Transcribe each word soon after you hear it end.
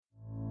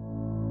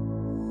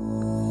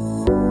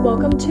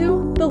Welcome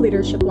to The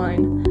Leadership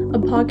Line, a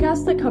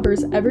podcast that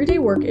covers everyday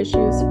work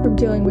issues from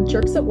dealing with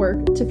jerks at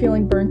work to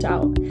feeling burnt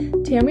out.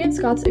 Tammy and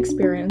Scott's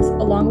experience,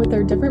 along with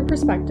their different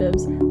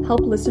perspectives, help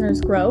listeners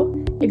grow,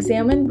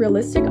 examine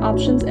realistic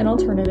options and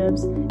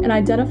alternatives, and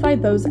identify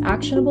those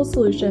actionable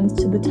solutions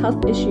to the tough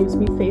issues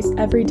we face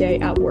every day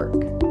at work.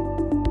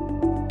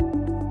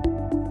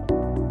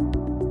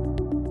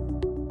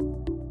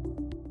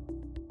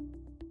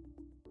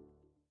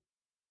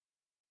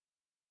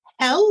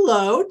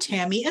 Hello,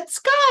 Tammy and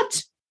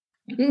Scott.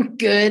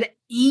 Good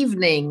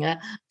evening,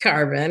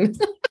 Carmen.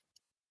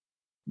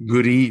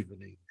 Good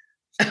evening.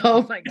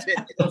 Oh my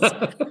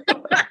goodness.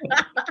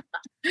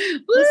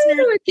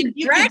 Listeners,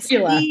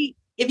 Dracula.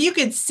 if you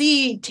could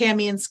see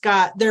Tammy and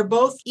Scott, they're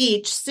both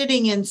each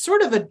sitting in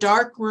sort of a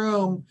dark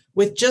room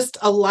with just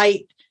a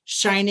light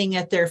shining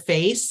at their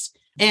face.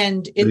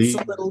 And it's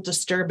a little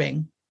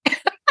disturbing,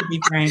 to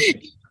be frank.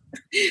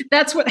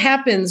 That's what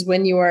happens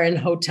when you are in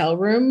hotel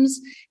rooms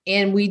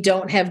and we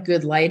don't have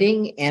good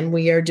lighting and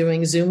we are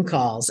doing Zoom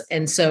calls.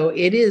 And so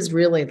it is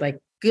really like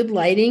good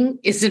lighting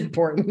is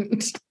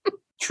important.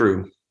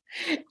 True.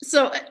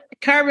 So,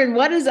 Carmen,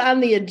 what is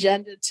on the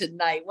agenda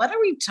tonight? What are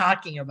we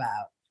talking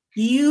about?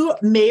 You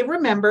may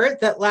remember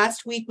that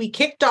last week we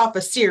kicked off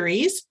a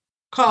series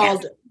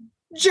called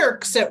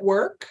Jerks at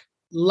Work.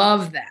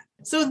 Love that.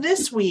 So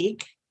this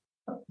week,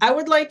 I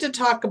would like to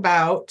talk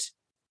about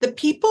the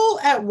people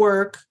at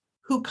work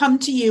who come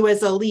to you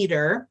as a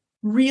leader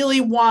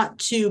really want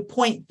to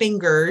point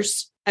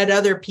fingers at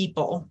other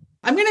people.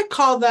 I'm going to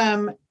call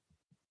them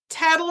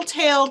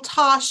Tattletale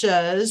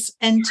Tashas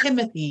and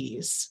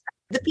Timothys.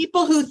 The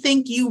people who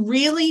think you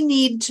really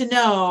need to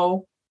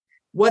know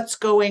what's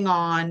going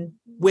on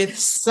with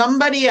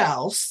somebody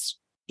else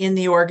in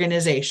the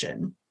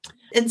organization.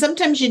 And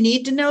sometimes you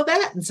need to know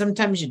that, and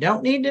sometimes you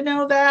don't need to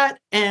know that.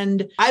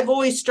 And I've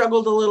always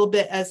struggled a little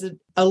bit as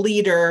a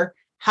leader.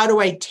 How do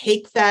I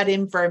take that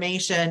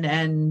information,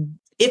 and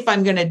if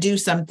I'm going to do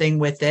something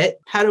with it,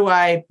 how do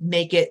I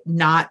make it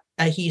not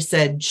a he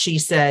said, she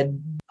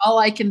said? All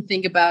I can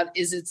think about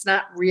is it's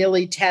not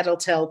really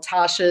Tattletale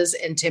Tashas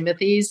and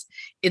Timothys.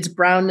 It's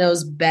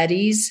brown-nosed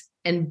Bettys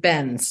and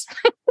Bens.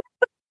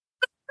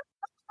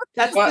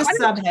 That's the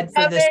subhead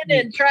for this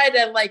week. And try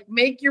to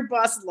make your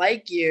boss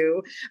like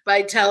you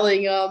by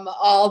telling them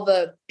all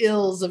the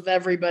ills of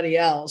everybody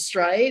else,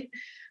 right?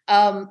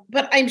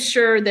 But I'm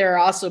sure there are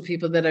also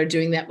people that are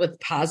doing that with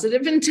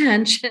positive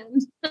intention,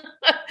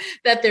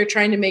 that they're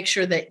trying to make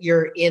sure that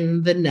you're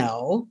in the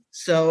know.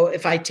 So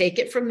if I take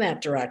it from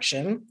that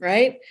direction,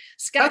 right?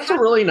 Scott, That's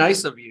really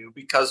nice of you,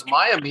 because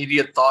my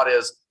immediate thought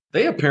is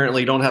they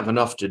apparently don't have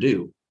enough to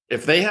do.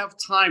 If they have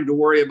time to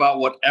worry about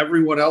what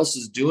everyone else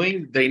is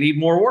doing, they need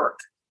more work.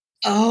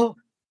 Oh,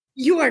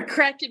 you are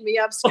cracking me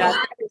up, Scott.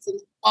 That is an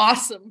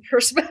awesome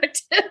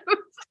perspective.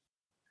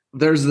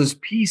 There's this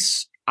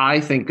piece I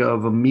think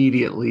of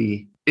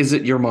immediately, is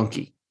it your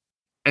monkey?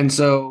 And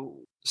so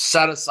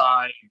set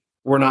aside,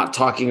 we're not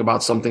talking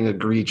about something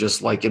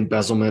egregious like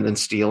embezzlement and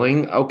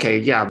stealing. Okay,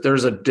 yeah,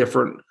 there's a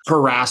different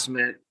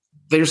harassment.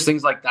 There's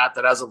things like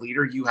that as a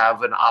leader, you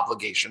have an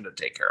obligation to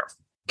take care of.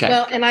 Okay.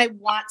 Well, and I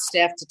want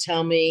staff to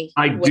tell me.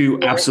 I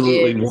do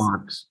absolutely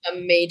want a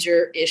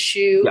major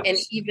issue. Yes. And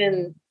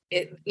even,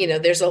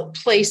 there's a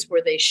place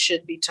where they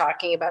should be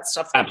talking about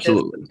stuff like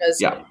absolutely. This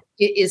because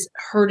it is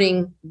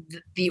hurting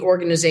the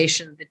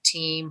organization, the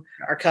team,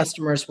 our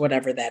customers,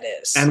 whatever that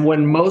is. And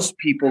when most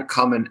people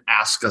come and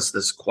ask us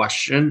this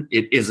question,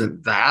 it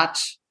isn't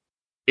that.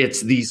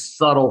 It's these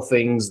subtle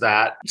things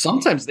that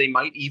sometimes they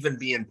might even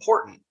be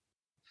important.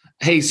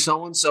 Hey,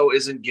 so-and-so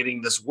isn't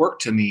getting this work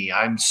to me.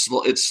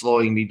 It's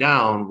slowing me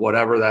down,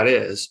 whatever that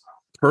is.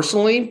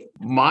 Personally,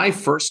 my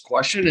first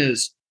question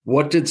is,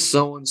 what did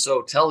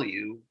so-and-so tell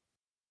you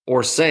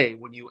or say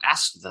when you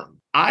asked them?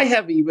 I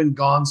have even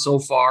gone so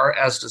far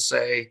as to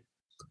say,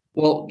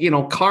 well,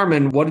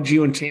 Carmen, what did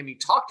you and Tammy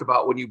talked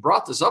about when you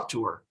brought this up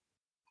to her?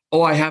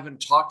 Oh, I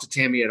haven't talked to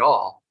Tammy at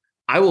all.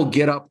 I will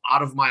get up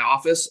out of my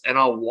office and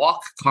I'll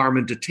walk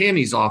Carmen to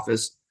Tammy's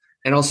office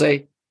and I'll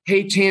say,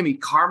 hey, Tammy,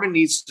 Carmen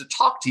needs to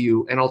talk to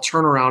you. And I'll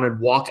turn around and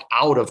walk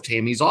out of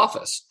Tammy's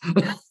office.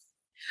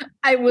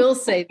 I will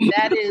say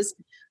that is,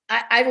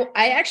 I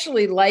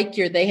actually like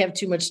they have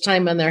too much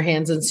time on their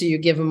hands. And so you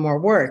give them more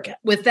work.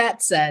 With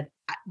that said,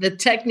 the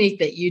technique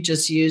that you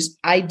just used,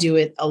 I do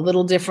it a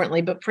little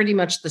differently, but pretty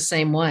much the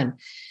same one.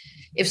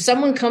 If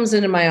someone comes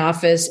into my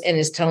office and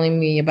is telling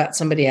me about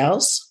somebody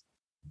else,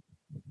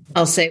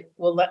 I'll say,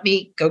 well, let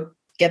me go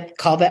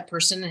call that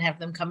person and have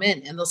them come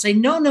in. And they'll say,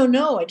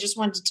 no, I just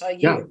wanted to tell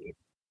you.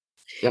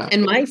 Yeah.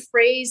 And my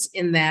phrase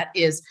in that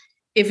is,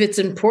 if it's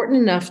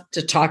important enough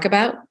to talk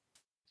about,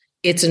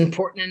 it's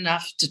important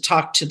enough to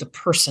talk to the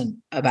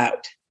person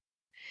about.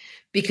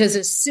 Because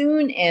as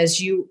soon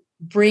as you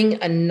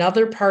bring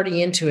another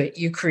party into it,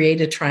 you create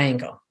a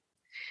triangle.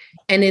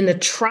 And in a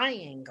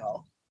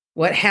triangle,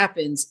 what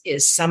happens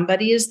is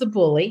somebody is the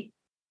bully,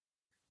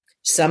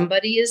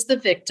 somebody is the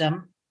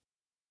victim,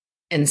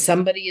 and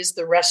somebody is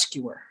the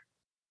rescuer.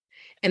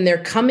 And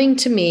they're coming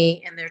to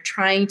me and they're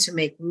trying to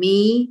make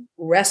me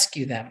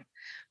rescue them.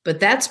 but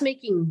that's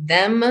making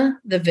them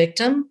the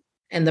victim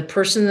and the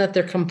person that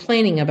they're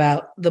complaining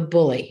about the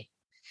bully.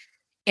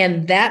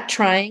 And that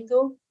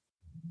triangle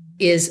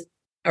is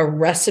a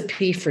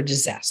recipe for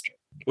disaster.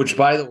 Which,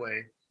 by the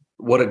way,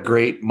 what a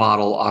great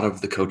model out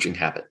of the coaching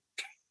habit.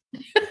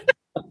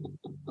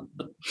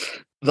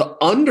 The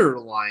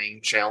underlying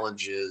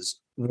challenge is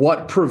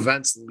what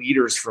prevents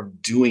leaders from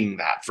doing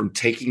that, from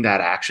taking that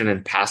action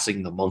and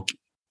passing the monkey.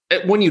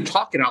 When you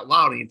talk it out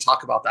loud and you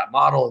talk about that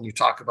model and you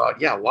talk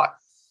about,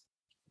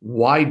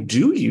 why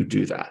do you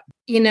do that?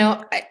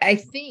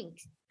 I think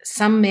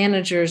some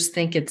managers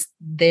think it's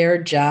their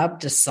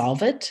job to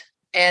solve it.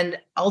 And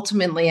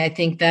ultimately, I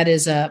think that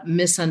is a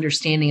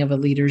misunderstanding of a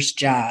leader's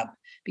job.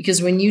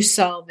 Because when you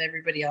solve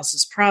everybody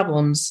else's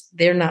problems,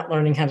 they're not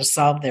learning how to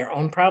solve their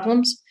own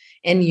problems,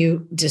 and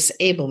you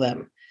disable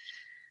them.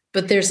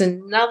 But there's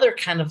another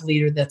kind of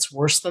leader that's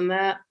worse than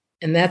that.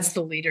 And that's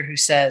the leader who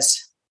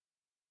says,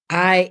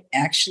 I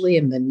actually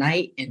am the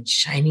knight in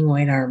shining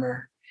white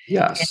armor.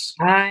 Yes.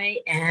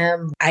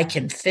 And I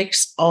can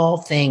fix all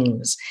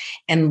things.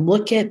 And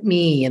look at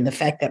me and the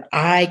fact that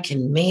I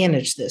can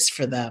manage this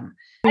for them.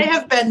 I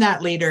have been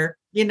that leader.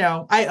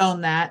 I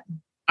own that.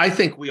 I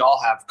think we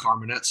all have,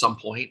 Carmen, at some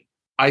point.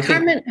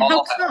 Carmen,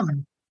 how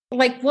come?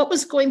 Like, what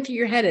was going through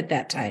your head at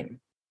that time?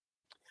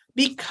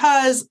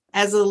 Because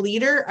as a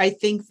leader, I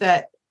think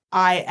that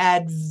I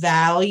add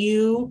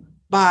value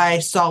by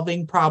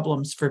solving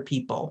problems for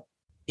people.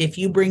 If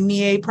you bring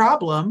me a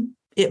problem,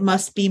 it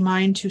must be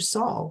mine to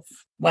solve.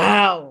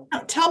 Wow.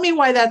 Tell me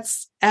why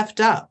that's effed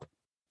up.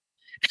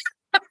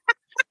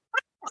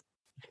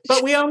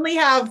 But we only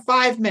have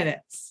 5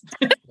 minutes.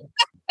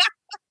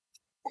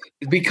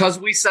 Because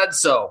we said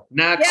so.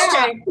 Next.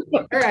 Yeah.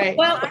 All right.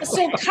 Well,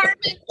 so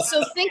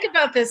Carmen, think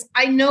about this.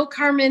 I know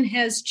Carmen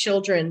has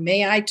children.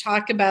 May I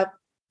talk about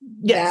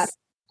Yes.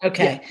 that?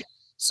 Okay. Yeah.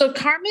 So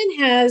Carmen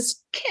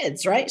has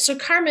kids, right? So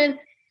Carmen,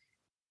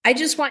 I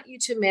just want you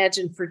to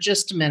imagine for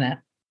just a minute,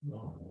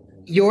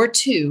 you're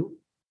 2,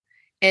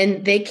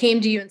 and they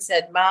came to you and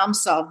said, Mom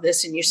solved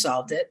this and you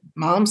solved it.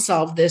 Mom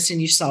solved this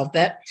and you solved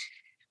that.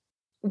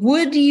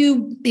 Would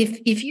you,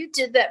 if you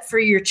did that for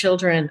your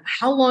children,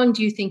 how long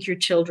do you think your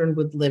children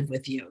would live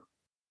with you?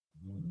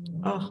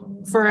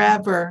 Oh,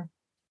 forever.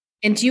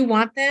 And do you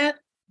want that?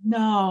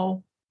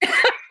 No.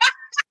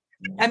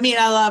 I mean,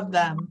 I love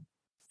them.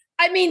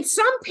 I mean,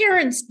 some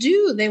parents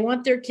do. They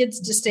want their kids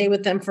to stay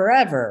with them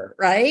forever,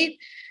 right?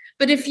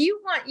 But if you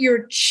want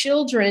your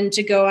children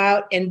to go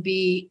out and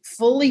be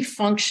fully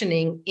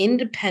functioning,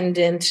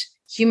 independent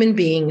human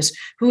beings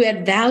who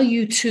add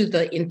value to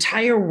the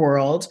entire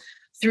world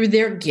through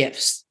their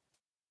gifts,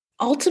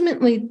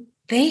 ultimately,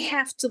 they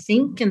have to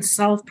think and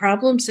solve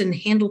problems and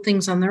handle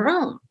things on their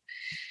own.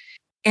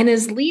 And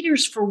as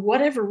leaders, for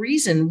whatever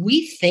reason,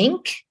 we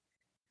think,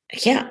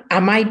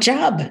 my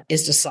job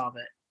is to solve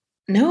it.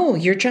 No,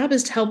 your job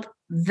is to help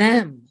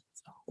them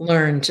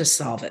learn to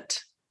solve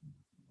it.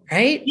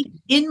 Right?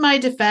 In my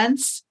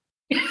defense,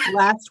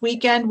 last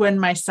weekend when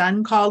my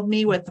son called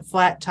me with a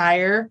flat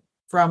tire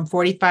from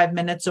 45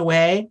 minutes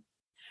away,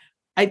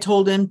 I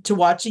told him to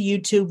watch a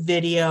YouTube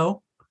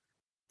video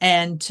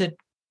and to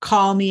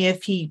call me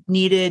if he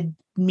needed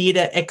me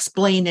to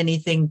explain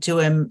anything to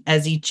him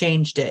as he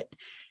changed it.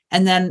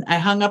 And then I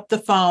hung up the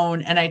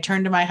phone and I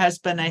turned to my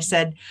husband. And I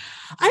said,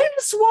 I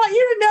just want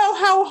you to know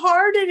how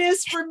hard it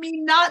is for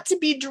me not to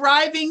be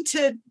driving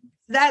to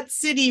that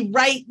city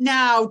right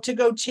now to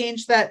go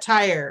change that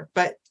tire.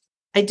 But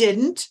I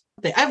didn't.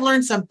 I've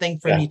learned something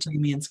from you,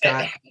 Tammy and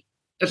Scott.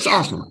 It's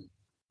awesome.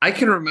 I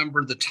can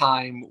remember the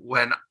time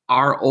when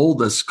our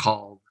oldest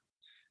called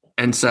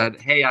and said,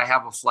 hey, I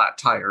have a flat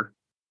tire.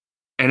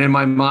 And in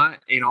my mind,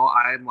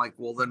 I'm like,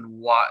 well, then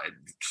why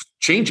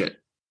change it?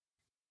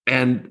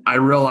 And I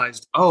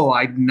realized,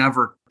 I'd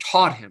never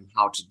taught him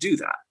how to do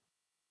that.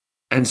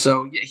 And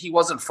so he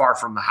wasn't far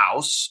from the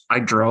house. I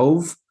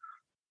drove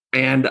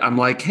and I'm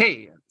like,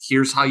 hey,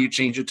 here's how you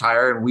change a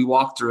tire. And we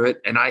walked through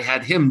it and I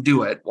had him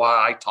do it while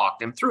I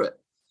talked him through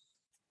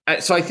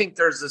it. So I think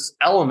there's this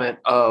element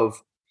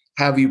of,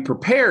 have you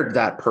prepared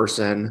that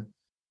person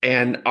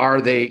and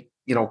are they,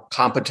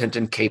 competent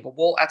and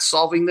capable at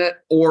solving that?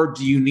 Or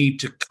do you need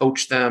to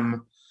coach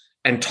them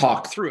and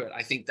talk through it?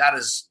 I think that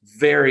is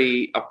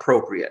very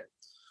appropriate.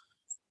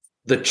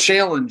 The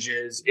challenge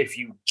is if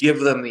you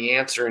give them the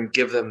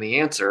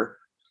answer,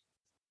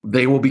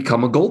 they will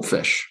become a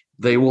goldfish.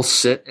 They will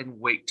sit and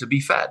wait to be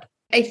fed.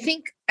 I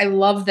think I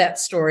love that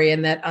story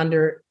and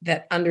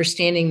that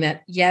understanding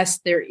that, yes,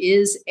 there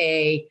is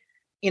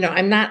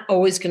I'm not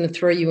always going to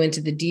throw you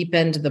into the deep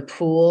end of the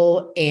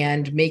pool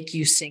and make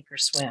you sink or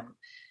swim.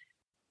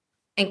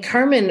 And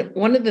Carmen,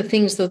 one of the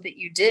things though that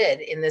you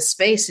did in this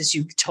space is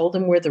you told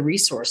them where the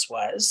resource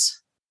was,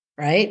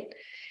 right?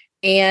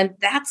 And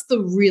that's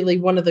really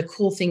one of the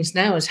cool things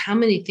now is how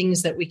many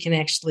things that we can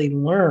actually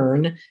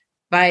learn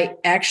by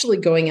actually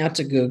going out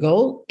to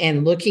Google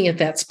and looking at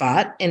that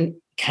spot and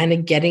kind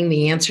of getting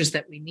the answers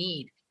that we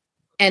need.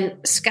 And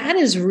Scott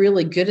is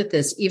really good at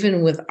this,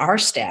 even with our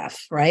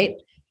staff, right?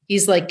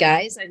 He's like,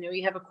 guys, I know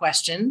you have a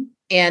question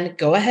and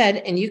go ahead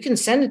and you can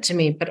send it to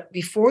me. But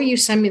before you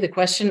send me the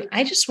question,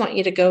 I just want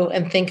you to go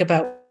and think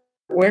about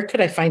where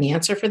could I find the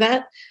answer for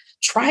that?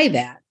 Try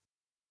that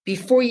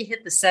before you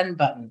hit the send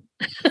button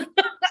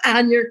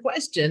on your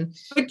question.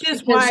 Which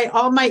is why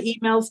all my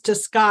emails to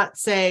Scott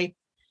say,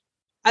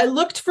 I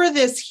looked for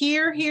this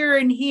here, here,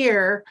 and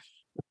here.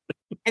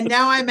 And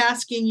now I'm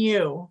asking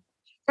you.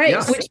 Right.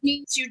 Yes. Which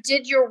means you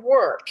did your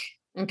work.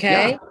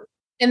 Okay. Yeah.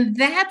 And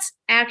that's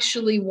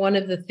actually one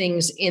of the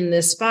things in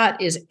this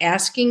spot is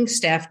asking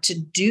staff to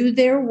do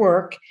their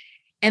work.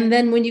 And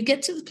then when you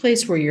get to the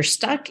place where you're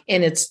stuck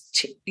and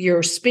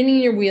you're spinning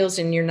your wheels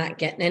and you're not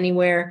getting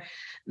anywhere,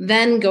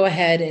 then go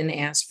ahead and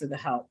ask for the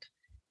help.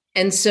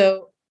 And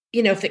so,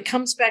 if it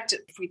comes back to,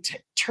 if we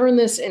turn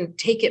this and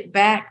take it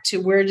back to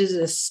where does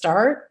this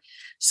start?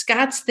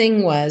 Scott's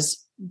thing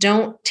was,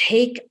 don't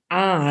take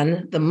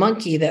on the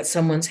monkey that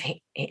someone's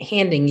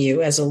handing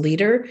you as a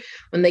leader.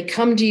 When they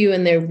come to you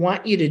and they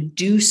want you to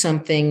do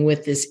something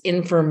with this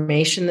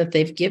information that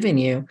they've given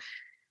you,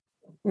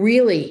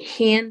 really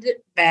hand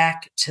it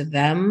back to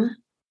them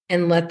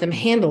and let them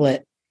handle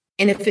it.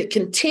 And if it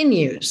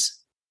continues,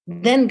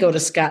 then go to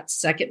Scott's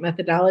second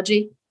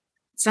methodology.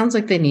 It sounds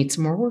like they need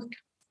some more work.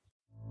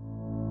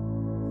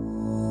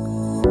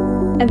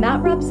 And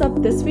that wraps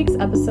up this week's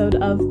episode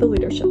of The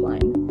Leadership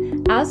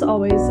Line. As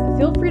always,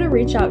 feel free to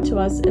reach out to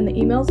us in the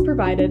emails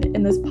provided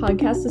in this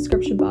podcast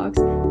description box,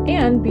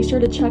 and be sure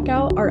to check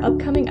out our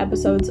upcoming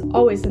episodes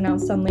always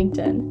announced on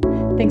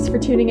LinkedIn. Thanks for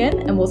tuning in,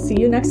 and we'll see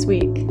you next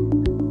week.